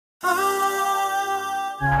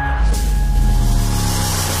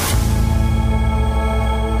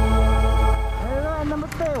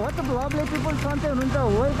फुल सन्चै हुनुहुन्छ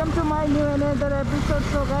welcome to my new another episode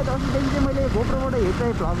so guys अस्तिदेखि चाहिँ मैले गोप्रोबाट हिँड्दै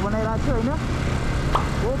भ्लग बनाइरहेको छु होइन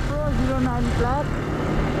गोप्रो 09 ब्ल्याक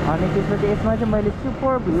अनि त्यसपछि यसमा चाहिँ मैले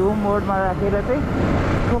सुपर भ्यू मोडमा राखेर चाहिँ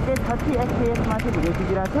ठोके 30 fps मा चाहिँ भिडियो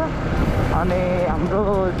खिचिरहेको छु अनि हाम्रो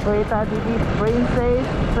श्वेता दिदी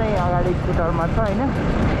प्रिन्सेस चाहिँ अगाडि स्कुटरमा छ होइन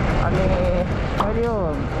अनि मैले यो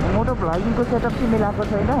मोटो भ्लगिङको सेटअप चाहिँ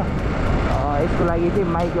मिलाएको छैन यसको लागि चाहिँ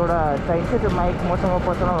माइक एउटा चाहिन्छ त्यो माइक मसँग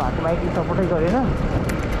पसलमा भएको माइकले सपोर्टै गरेन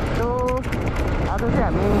सो आज चाहिँ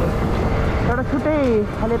हामी एउटा छुट्टै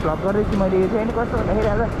खाले भ्लग गर्दैछु मैले यो चाहिँ अनि कस्तो भन्दाखेरि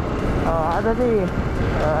आज चाहिँ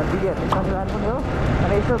दिदीहरूले ससुराल पनि हो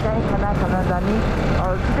अनि यसो काहीँ खाना जाने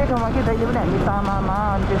छुट्टै ठाउँमा कि जहिले पनि हामी तामामा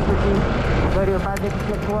अनि त्यसपछि गऱ्यो बाजेको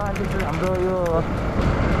सेको अनि त्यसपछि हाम्रो यो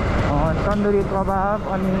तन्दुरी कबाब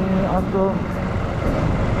अनि अर्को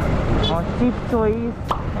चिप चोइस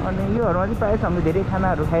अनि योहरूमा चाहिँ प्रायः हामीले धेरै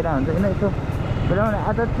खानाहरू खाइरहेको हुन्छ होइन यसो बेलामा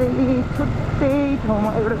आज चाहिँ छुट्टै ठाउँमा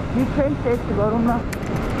एउटा डिफ्रेन्ट टेस्ट गरौँ न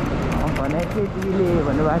भनेर चाहिँ दिदीले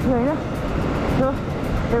भन्नुभएको थियो होइन सो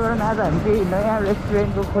त्यही भएर आज हामी चाहिँ नयाँ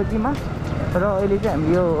रेस्टुरेन्टको खोजीमा र अहिले चाहिँ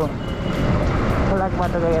हामी यो खोलाको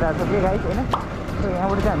बाटो गइरहेको छौँ कि गाइस होइन सो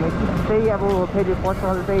यहाँबाट चाहिँ हामी सिधै अब फेरि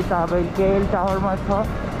पसल चाहिँ तपाईँ केएल टावरमा छ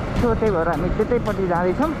सो त्यही भएर हामी त्यतैपट्टि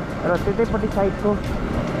जाँदैछौँ र त्यतैपट्टि साइडको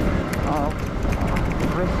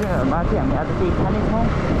रेस्टुरेन्टहरूमा चाहिँ हामी आज चाहिँ खानेछौँ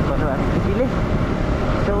भन्नुभएको दिदीले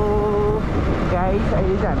सो गाइस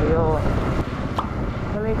अहिले चाहिँ हामी यो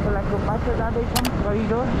खोलाको बाटो जाँदैछौँ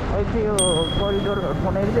करिडोर अहिले चाहिँ यो करिडोरहरू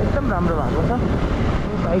बनाएर चाहिँ एकदम राम्रो भएको छ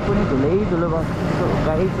बाइक पनि धुलो भएको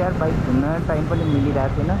गाइस यार बाइक धुन्न टाइम पनि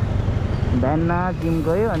मिलिरहेको थिएन बिहान जिम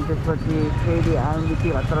गयो अनि त्यसपछि फेरि आउँदै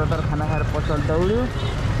हतार खाना खाएर पसल दौड्यो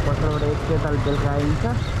पसलबाट एकैताल बेलुका आइन्छ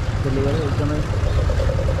त्यसले गर्दा एकदमै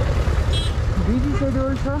बिजी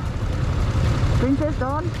सेड्युल छ प्रिन्सेस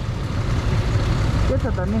डन के छ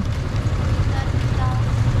त नि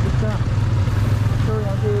सो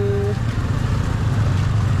यहाँ चाहिँ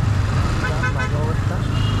जाम भएको अवस्था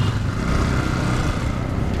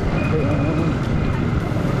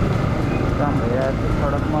काम भइरहेको छ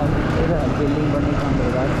सडकमा बिल्डिङ बन्ने काम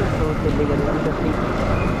भइरहेको छ सो त्यसले गर्दा अलिकति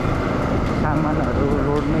सामानहरू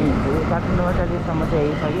रोडमै हिँड्यो काठमाडौँमा चाहिँ अलिक समस्या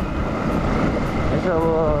यही छ कि यसो अब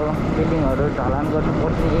बिल्डिङहरू ढलान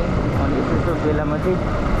गर्नुपर्छ अनि यसो बेलामा चाहिँ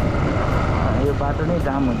यो बाटो नै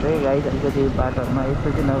जाम हुन्छ है गाइस अलिकति बाटोहरूमा यस्तो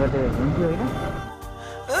चाहिँ नगर्दै हुन्थ्यो होइन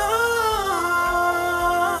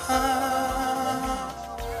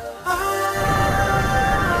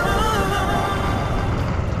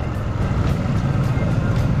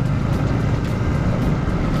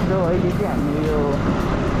अहिले चाहिँ हामी यो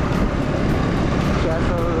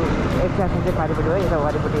एक चाहिँ पारिपट्टि भयो यता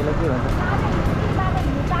वारिपट्टि यसलाई के भन्छ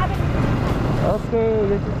ओके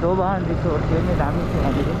यो चाहिँ दोभान रिसोर्ट थियो नि दामी थियो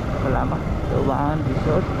हामीले खोलामा दोभान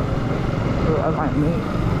रिसोर्ट सो अब हामी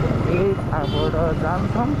यहाँबाट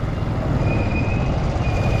जान्छौँ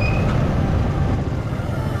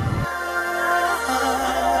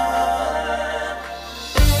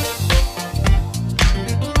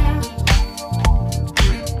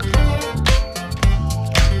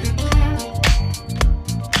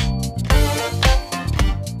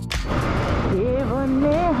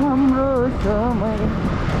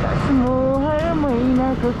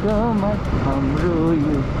कमर हाम्रो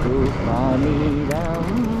युगको पानी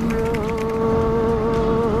राम्रो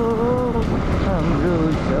हाम्रो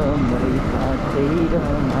समय साँच्चै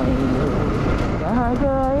रमाइलो कहाँ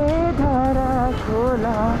गए धारा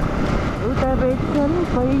खोला उता बेच्छन्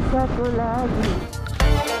पैसाको लागि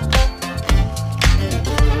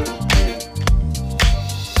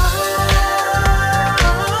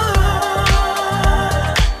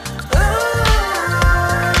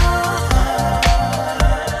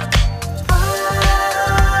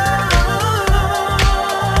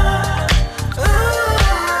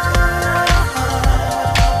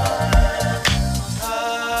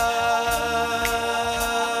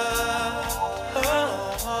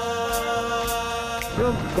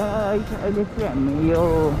अहिले चाहिँ हामी यो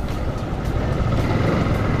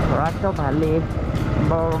रातो भाले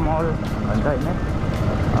मल भन्छ होइन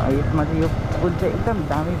यसमा चाहिँ यो पुल चाहिँ एकदम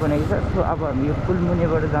दामी बनेको छ सो अब हामी यो पुल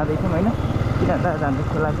मुनिबाट जाँदैछौँ होइन किन जाँदै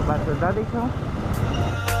खोलाको बाटो जाँदैछौँ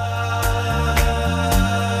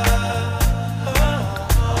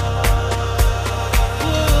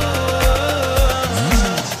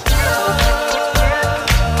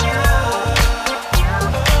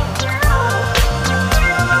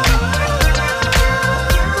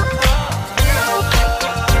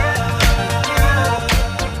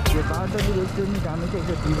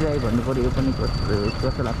दिदीलाई भन्नु पऱ्यो यो पनि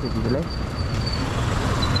कस्तो लाग्छ दिदीलाई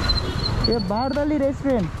यो बारदली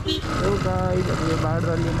रेस्टुरेन्ट हो गाइस यो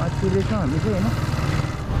बारदलीमा छिरेछौँ हामी चाहिँ हैन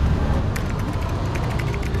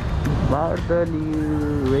बारदली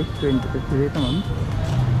रेस्टुरेन्ट त छिरेछौँ हामी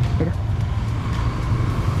हेर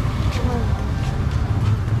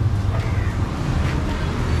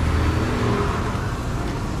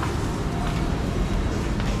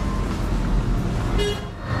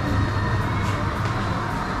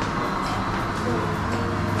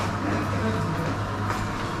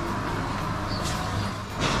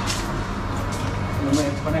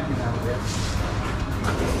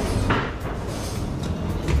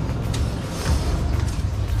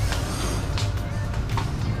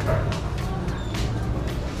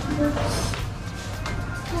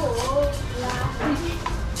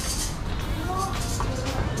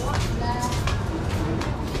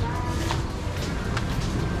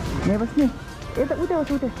यहाँ बस्ने यता उता बस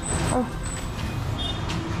उता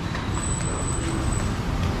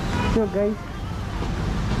so guys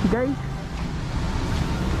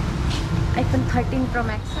iPhone 13 Pro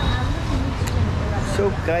Max. So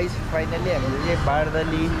guys finally हामीले चाहिँ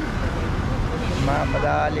बारदलीमा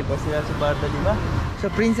मजाले बसिरहेको छु बारदलीमा सो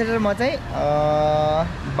प्रिन्सेस र म चाहिँ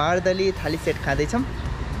बारदली थाली सेट खाँदैछौँ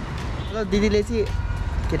र दिदीले चाहिँ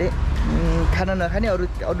के अरे खाना नखाने अरू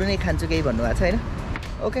नै खान्छु केही भन्नुभएको छ होइन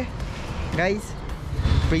ओके गाइस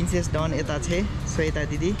प्रिन्सेस डन यता छ सो यता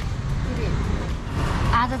दिदी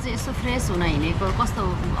आज चाहिँ यसो फ्रेस हुन हिँडेको कस्तो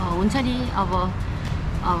हुन्छ नि अब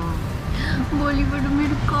भोलिबाट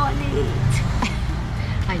मेरो कलेज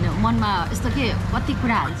होइन मनमा यस्तो के कति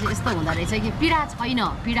कुराहरू चाहिँ यस्तो हुँदो रहेछ कि पीडा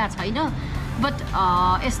छैन बट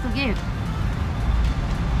यस्तो के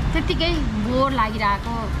त्यत्तिकै बोर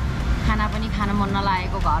लागिरहेको खाना पनि खान मन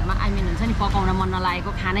नलागेको घरमा आई मिन हुन्छ नि पकाउन मन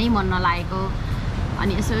नलागेको खानै मन नलागेको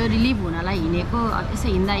अनि यसो रिलिभ हुनलाई हिँडेको यसो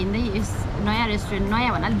हिँड्दा यस नयाँ रेस्टुरेन्ट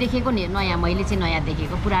नयाँ भन्नाले देखेको नि नयाँ मैले चाहिँ नयाँ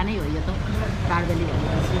देखेको पुरानै हो यो त बारदली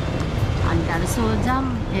भनेपछि अनि त्यहाँबाट सोझौँ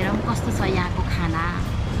हेरौँ कस्तो छ यहाँको खाना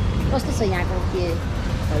कस्तो छ यहाँको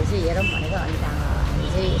केहरू चाहिँ हेरौँ भनेको अनि त्यहाँ हामी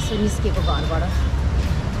चाहिँ यसो निस्केको घरबाट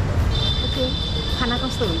ओके खाना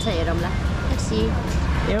कस्तो हुन्छ हेरौँला सी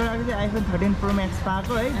एउटा चाहिँ आइफोन 13 प्रो म्याक्स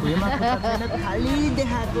पाएको है भुइँमा खुट्टा छैन खालि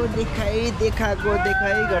देखाएको देखाइ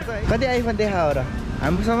गर्छ है कति आइफोन देखायो र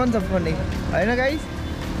हाम्रोसँग पनि छ फोन नि होइन गाइस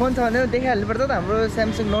फोन छ भने देखाइहाल्नुपर्छ त हाम्रो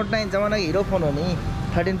स्यामसङ नोट 9 जमानाको हिरो फोन हो नि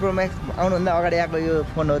 13 प्रो म्याक्स आउनुभन्दा अगाडि आएको यो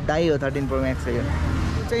फोन हो दाइ हो 13 प्रो म्याक्स यो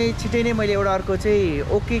चाहिँ छिटै नै मैले एउटा अर्को चाहिँ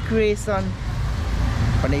ओके क्रिएसन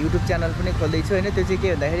भन्ने युट्युब च्यानल पनि खोल्दैछु होइन त्यो चाहिँ के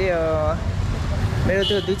भन्दाखेरि मेरो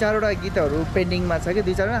त्यो 2-4वटा गीतहरू पेन्डिङमा छ कि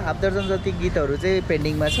 2-4 हाफ दर्जन जति गीतहरू चाहिँ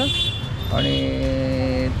पेन्डिङमा छ अनि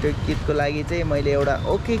त्यो गीतको लागि चाहिँ मैले एउटा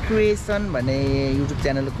ओके क्रिएसन भन्ने युट्युब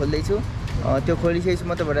च्यानल खोल्दैछु त्यो खोलिसकेपछि म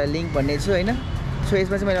तपाईँहरूलाई लिङ्क भन्ने छु होइन सो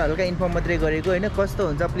यसमा चाहिँ मैले हल्का इन्फर्म मात्रै गरेको होइन कस्तो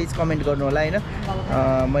हुन्छ प्लिज कमेन्ट गर्नु होला होइन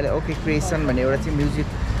मैले ओके क्रिएसन भन्ने एउटा चाहिँ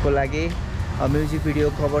म्युजिकको लागि म्युजिक भिडियो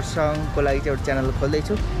कभर सङको लागि चाहिँ एउटा च्यानल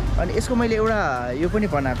खोल्दैछु अनि यसको मैले एउटा यो पनि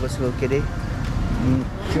बनाएको छु के अरे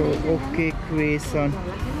त्यो ओके क्रिएसन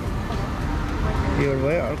यो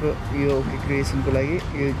भयो अर्को यो ओके क्रिएसनको लागि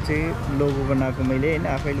यो चाहिँ लोगो बनाएको मैले होइन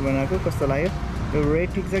आफैले बनाएको कस्तो लाग्यो यो रेड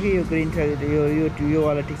ठिक छ कि यो ग्रिन छ यो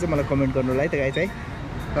वाला ठिक छ मलाई कमेन्ट गर्नु होला है त गाइस है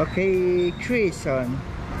ओके क्रिएसन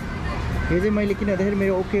यो चाहिँ मैले किन भन्दाखेरि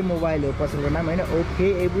मेरो ओके मोबाइल हो पसलको नाम होइन ओके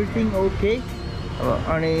एभ्रिथिङ ओके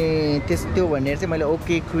अनि त्यो भनेर चाहिँ मैले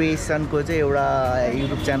ओके क्रिएसनको चाहिँ एउटा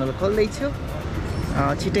युट्युब च्यानल खोल्दैछु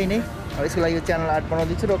छिटै नै अब यसको लागि यो च्यानल आर्ट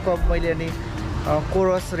बनाउँदैछु र मैले अनि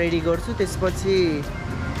कोरस रेडी गर्छु त्यसपछि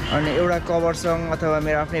अनि एउटा कभर सङ अथवा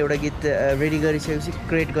मेरो आफ्नै एउटा गीत रेडी गरिसकेपछि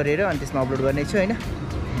क्रिएट गरेर अनि त्यसमा अपलोड गर्नेछु होइन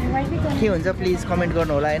के हुन्छ प्लिज कमेन्ट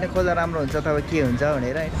गर्नु होला होइन खोल्दा राम्रो हुन्छ अथवा के हुन्छ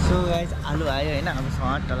भनेर होइन सो गाइस आलु आयो होइन अब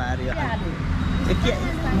सट लाएर यो के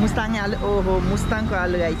मुस्ताङ आलु ओहो मुस्ताङको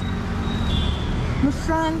आलु गाइस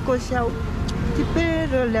मुस्ताङको स्याउ टिपेर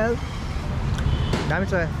ल्याउ दामी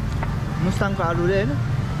छ मुस्ताङको आलुले होइन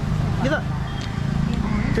के त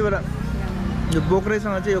त्यो भएर यो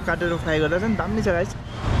बोक्रेसँग चाहिँ यो काटेर फ्राई गर्दा चाहिँ दामी छ गाइस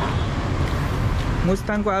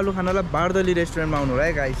मुस्ताङको आलु खानलाई बारदली रेस्टुरेन्टमा आउनु होला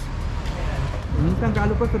है गाइस मुस्ताङको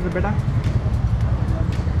आलु कस्तो छ बेटा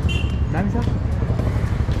दामी छ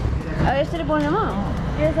यसरी बोल्नु म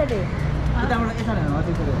यसरी यताबाट यता हेर्नु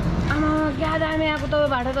अझै त्यो आमा क्या दामी आएको त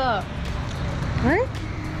बाटो त है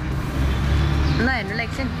नहेर्नु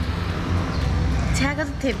एकछिन छ्याएको त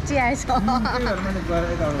थेप्ची आएछ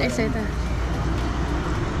यसै त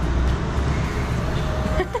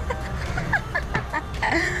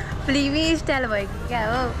फिल्मी स्टाइल भयो कि क्या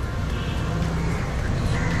हो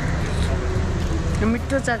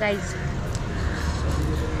मिठो छ गाइस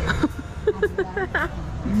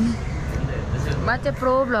म चाहिँ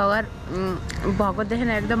प्रो भ्लगर भएको देखेर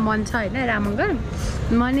एकदम मन छ होइन राम अङ्कल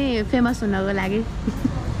म नि फेमस हुनको लागि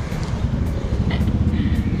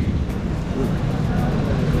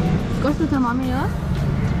कस्तो छ मम्मी हो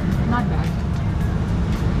नट ब्याड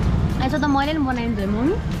यसो त मैले नि बनाइदिन्छु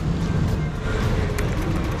मम्मी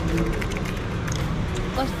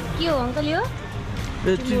के हो अङ्कल यो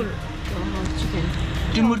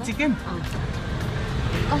टिमुर चिकन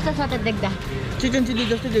कस्तो छ त देख्दा चिकन चिल्ली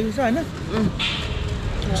जस्तै देखेको छ होइन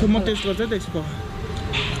सो म टेस्ट गर्छु त यसको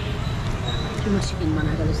टिमुर चिकन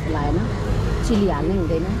बनाएको जस्तो लागेन चिल्ली हाल्नै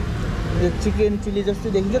हुँदैन यो चिकन चिल्ली जस्तै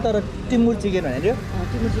देखिन्छ तर टिमुर चिकन भनेर यो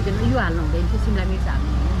टिमुर चिकन यो हाल्नु हुँदैन त्यो सिमला मिर्च हाल्नु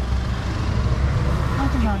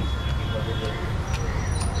हुँदैन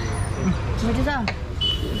मिठो छ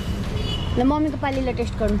ल मम्मीको पालीलाई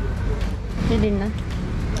टेस्ट गरौँ त्यो दिनमा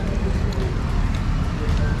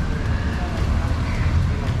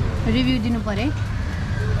रिभ्यू दिनु पऱ्यो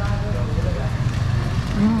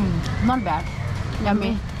नट ब्याड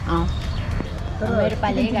यम्मी मेरो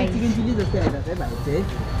पाली चिकन चिल्ली जस्तै आइरहेको छ भाइ चाहिँ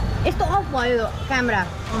यस्तो अफ भयो क्यामेरा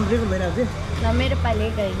अम्रेको भइरहेको छ ल मेरो पाली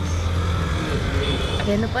गए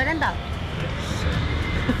हेर्नु पऱ्यो नि त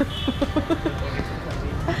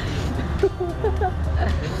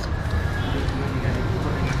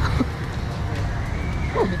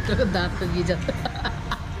भित्रको दाँतको गिजत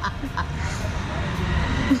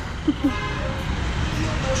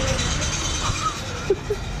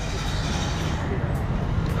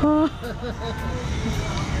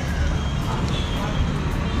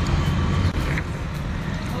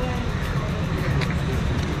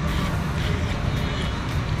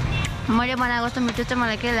मैले बनाएको जस्तो मिठो चाहिँ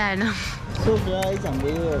मलाई के लागेन सो गाइस हाम्रो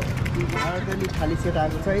यो बर्दली थाली सेट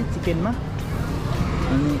आएको छ है चिकनमा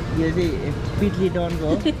अनि यो चाहिँ पिटली डनको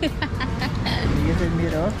हो यो चाहिँ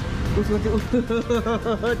मेरो हो उसको चाहिँ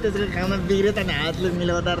त्यसको खाना बिग्रियो त नि हातले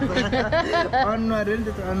मिलाउँदा अनुहारहरू नि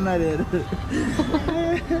त्यो अनुहारहरू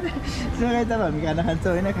सो गाइस अब हामी खाना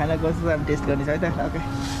खान्छौँ होइन खाना कस्तो हामी टेस्ट गर्ने छ है त ओके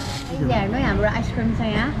हेर्नु है हाम्रो आइसक्रिम छ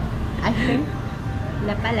यहाँ आइसक्रिम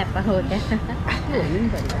ल्याप्पा ल्याप्पा हो त्यहाँ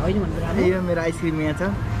होइन भन्नु यो मेरो आइसक्रिम यहाँ छ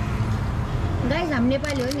गाइस हामी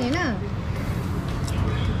नेपाली हो नि होइन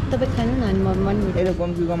तपाईँ खानु न अनि मन मेरो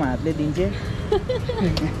गम्कीकोमा हातले दिन्छे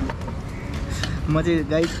म चाहिँ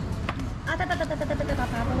गाइस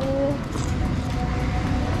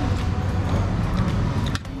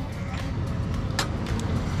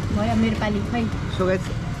भयो मेरो पाली खै सो गाइस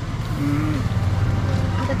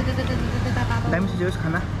दामी छ जोस्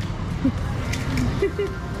खाना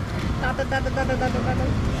तातो तातो तातो तातो तातो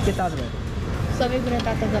के तातो भयो सबै कुरा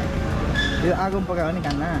तातो छ यो आगोमा पकायो भने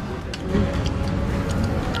खाना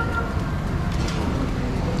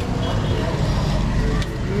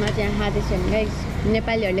म चाहिँ खाँदैछु नि गाइस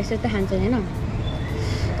नेपालीहरूले यस्तो खान्छ होइन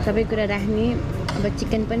सबै कुरा राख्ने अब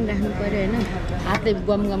चिकन पनि राख्नु पऱ्यो होइन हातले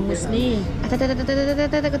गम गम मुस्ने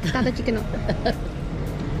तातो चिकन हो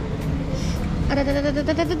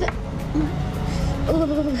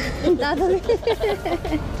तातो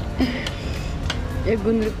एक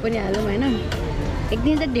गुन्द्रुक पनि हालौँ होइन एक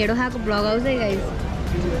दिन त ढेँडो खाएको भ्लग आउँछ है गाइस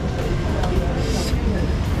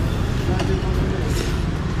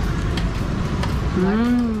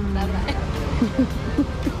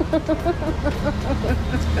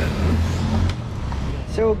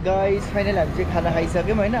सो गाइस फाइनल हामी चाहिँ खाना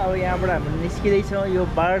खाइसक्यौँ होइन अब यहाँबाट हामी निस्किँदैछौँ यो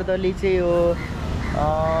बारदली चाहिँ यो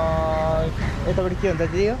यताबाट के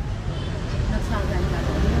भन्छ त्यो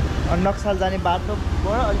नक्साल जाने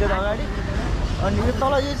बाटोबाट अलिकति अगाडि अनि यो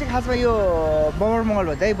तल यो चाहिँ खासमा यो बबरमहल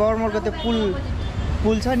भन्छ है बबरमहलको त्यो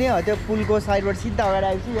पुल छ नि त्यो पुलको साइडबाट सिधा अगाडि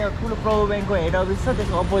आएपछि यो ठुलो प्रभु ब्याङ्कको हेड अफिस छ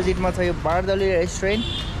त्यसको अपोजिटमा छ यो बारदली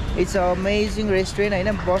रेस्टुरेन्ट इट्स अमेजिङ रेस्टुरेन्ट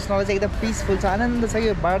होइन बस्नलाई चाहिँ एकदम पिसफुल छ आनन्द छ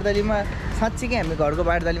यो बारदलीमा साँच्चीकै हामी घरको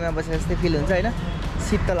बारदलीमा बसेर जस्तै फिल हुन्छ होइन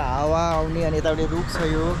शीतल हावा आउने अनि यतापट्टि रुख छ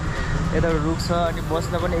यो यतापट्टि रुख छ अनि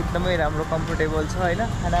बस्न पनि एकदमै राम्रो कम्फोर्टेबल छ होइन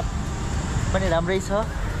खाना पनि राम्रै छ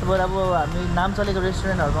अब हामी नाम चलेको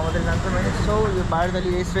रेस्टुरेन्टहरूमा मात्रै जान्छौँ होइन सो यो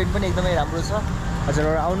बारदली रेस्टुरेन्ट पनि एकदमै राम्रो छ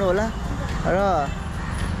हजुरहरू आउनु होला र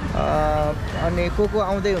अनि को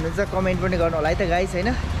आउँदै हुनुहुन्छ कमेन्ट पनि गर्नु होला है त गाइस होइन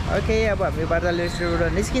ओके अब हामी बारदली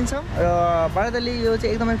रेस्टुरेन्टबाट निस्किन्छौँ र बारदली यो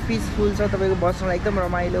चाहिँ एकदमै पिसफुल छ तपाईँको बस्नलाई एकदम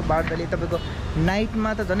रमाइलो बारदली तपाईँको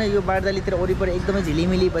नाइटमा त झन् यो बारदलीतिर वरिपरि एकदमै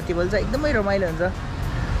झिलिमिली बत्ती बल्छ एकदमै रमाइलो हुन्छ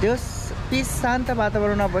त्यो पिस शान्त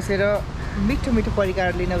वातावरणमा बसेर मिठो मिठो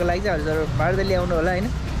परिकार लिनको लागि चाहिँ हजुर बारदली आउनु होला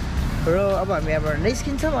होइन र अब हामी यहाँबाट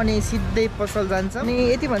निस्किन्छौँ अनि सिधै पसल जान्छौँ अनि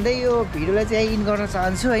यति भन्दै यो भिडियोलाई चाहिँ इन गर्न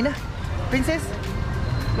चाहन्छु होइन प्रिन्सेस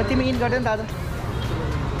र तिमी इन गर्दै नि दादा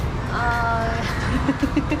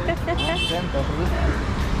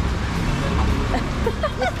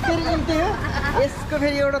फेरि उल्टै हो यसको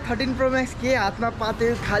फेरि एउटा 13 Pro Max के हातमा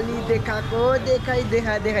पात्यो खाली देखाएको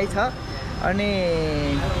देखाइ छ अनि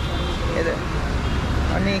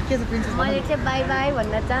अनि के छ प्रिन्सेस मैले चाहिँ बाई बाई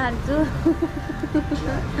भन्न चाहन्छु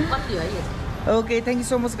okay thank you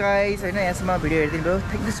so much guys होइन यहाँसम्म भिडियो हेरिदिनु भयो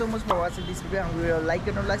thank you so much for watching this video हाम्रो भिडियो लाइक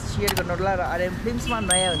गर्नु होला सेयर गर्नु होला र आरएम फिल्म्समा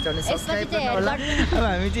नयाँ हुन्छ भने सब्सक्राइब गर्नु होला अब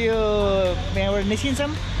हामी चाहिँ यो यहाँबाट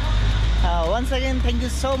निस्किन्छौँ once again thank you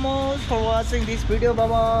so much for watching this video bye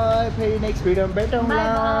bye फेरि नेक्स्ट भिडियोमा भेटौँला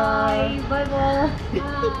bye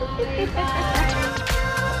bye